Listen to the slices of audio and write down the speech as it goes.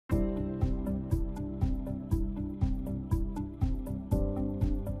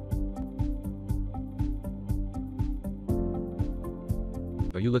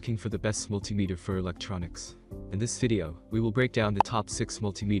Are you looking for the best multimeter for electronics? In this video, we will break down the top 6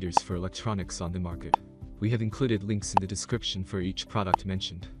 multimeters for electronics on the market. We have included links in the description for each product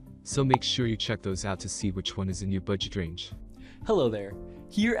mentioned, so make sure you check those out to see which one is in your budget range. Hello there.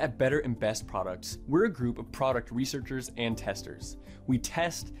 Here at Better and Best Products, we're a group of product researchers and testers. We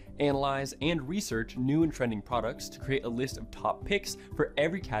test, analyze, and research new and trending products to create a list of top picks for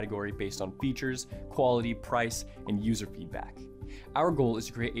every category based on features, quality, price, and user feedback. Our goal is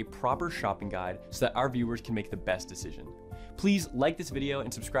to create a proper shopping guide so that our viewers can make the best decision. Please like this video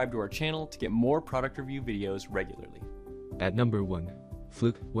and subscribe to our channel to get more product review videos regularly. At number 1,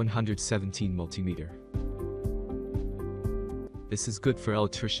 FLUKE 117 Multimeter. This is good for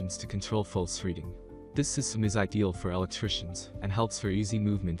electricians to control false reading. This system is ideal for electricians and helps for easy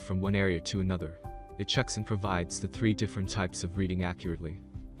movement from one area to another. It checks and provides the 3 different types of reading accurately.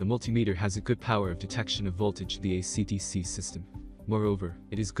 The multimeter has a good power of detection of voltage, the AC/DC system. Moreover,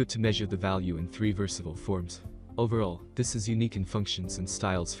 it is good to measure the value in 3 versatile forms. Overall, this is unique in functions and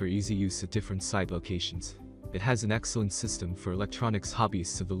styles for easy use at different site locations. It has an excellent system for electronics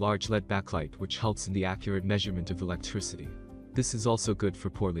hobbyists of the large LED backlight, which helps in the accurate measurement of electricity. This is also good for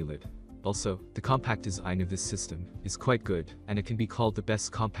poorly lit. Also, the compact design of this system is quite good, and it can be called the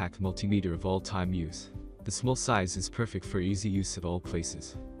best compact multimeter of all time use. The small size is perfect for easy use at all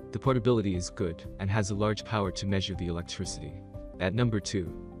places. The portability is good, and has a large power to measure the electricity. At number 2,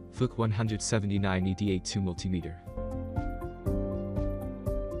 FLUKE 179 ED82 Multimeter.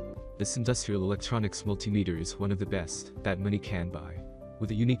 This industrial electronics multimeter is one of the best that money can buy.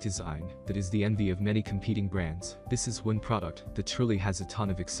 With a unique design that is the envy of many competing brands, this is one product that truly has a ton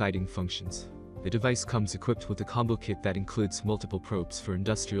of exciting functions. The device comes equipped with a combo kit that includes multiple probes for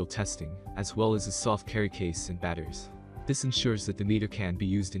industrial testing, as well as a soft carry case and batteries. This ensures that the meter can be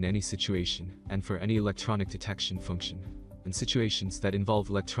used in any situation and for any electronic detection function. In situations that involve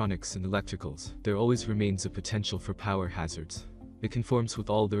electronics and electricals, there always remains a potential for power hazards. It conforms with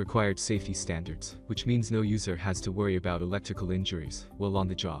all the required safety standards, which means no user has to worry about electrical injuries while on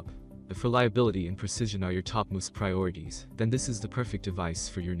the job. If reliability and precision are your topmost priorities, then this is the perfect device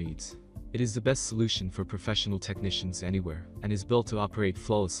for your needs. It is the best solution for professional technicians anywhere, and is built to operate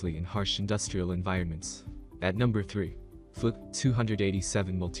flawlessly in harsh industrial environments. At number 3, FLUKE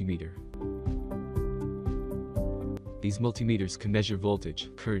 287 Multimeter. These multimeters can measure voltage,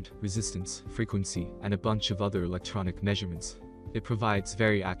 current, resistance, frequency, and a bunch of other electronic measurements. It provides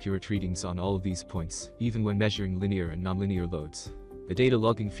very accurate readings on all of these points, even when measuring linear and nonlinear loads. The data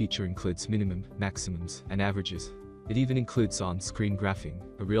logging feature includes minimum, maximums, and averages. It even includes on-screen graphing,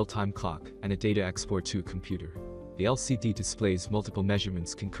 a real-time clock, and a data export to a computer. The LCD displays multiple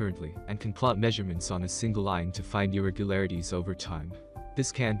measurements concurrently, and can plot measurements on a single line to find irregularities over time.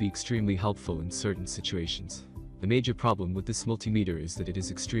 This can be extremely helpful in certain situations. The major problem with this multimeter is that it is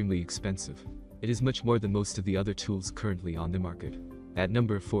extremely expensive. It is much more than most of the other tools currently on the market. At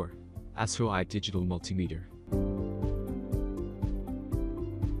number 4, ASTROAI Digital Multimeter.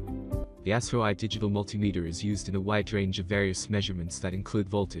 The ASTROAI Digital Multimeter is used in a wide range of various measurements that include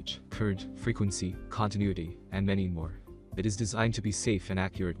voltage, current, frequency, continuity, and many more. It is designed to be safe and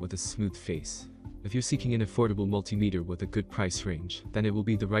accurate with a smooth face. If you're seeking an affordable multimeter with a good price range, then it will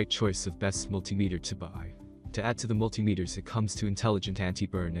be the right choice of best multimeter to buy. To add to the multimeters, it comes to intelligent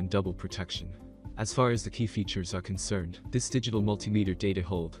anti-burn and double protection. As far as the key features are concerned, this digital multimeter data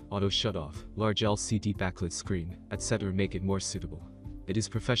hold, auto shut-off, large LCD backlit screen, etc. make it more suitable. It is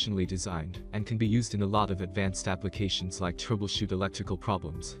professionally designed, and can be used in a lot of advanced applications like troubleshoot electrical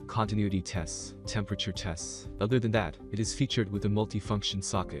problems, continuity tests, temperature tests. Other than that, it is featured with a multi-function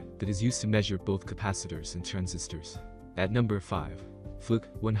socket that is used to measure both capacitors and transistors. At number 5, FLUKE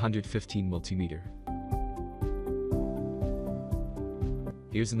 115 Multimeter.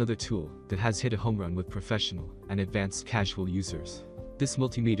 Here's another tool that has hit a home run with professional and advanced casual users. This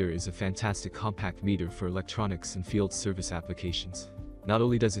multimeter is a fantastic compact meter for electronics and field service applications. Not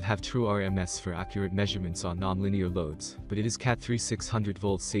only does it have TRUE-RMS for accurate measurements on nonlinear loads, but it is Cat3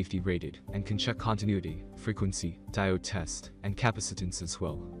 600-volt safety rated and can check continuity, frequency, diode test, and capacitance as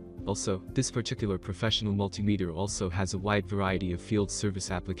well. Also, this particular professional multimeter also has a wide variety of field service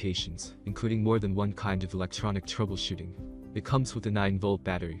applications, including more than one kind of electronic troubleshooting. It comes with a 9-volt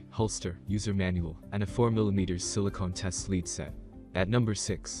battery, holster, user manual, and a 4mm silicone test lead set. At number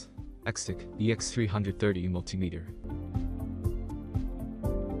 6, EXTECH EX330 Multimeter.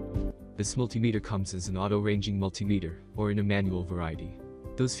 This multimeter comes as an auto-ranging multimeter, or in a manual variety.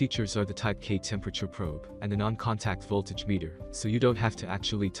 Those features are the Type K temperature probe, and a non-contact voltage meter, so you don't have to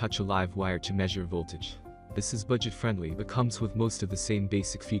actually touch a live wire to measure voltage. This is budget-friendly but comes with most of the same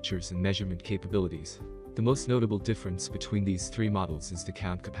basic features and measurement capabilities. The most notable difference between these three models is the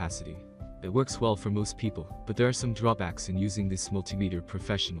count capacity. It works well for most people, but there are some drawbacks in using this multimeter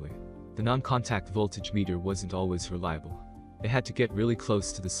professionally. The non-contact voltage meter wasn't always reliable. It had to get really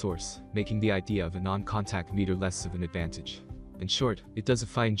close to the source, making the idea of a non-contact meter less of an advantage. In short, it does a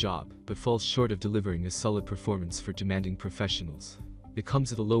fine job, but falls short of delivering a solid performance for demanding professionals. It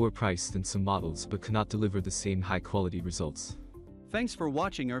comes at a lower price than some models but cannot deliver the same high-quality results. Thanks for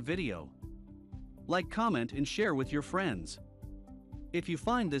watching our video. Like, comment, and share with your friends. If you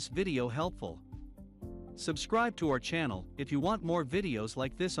find this video helpful, subscribe to our channel if you want more videos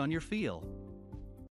like this on your field.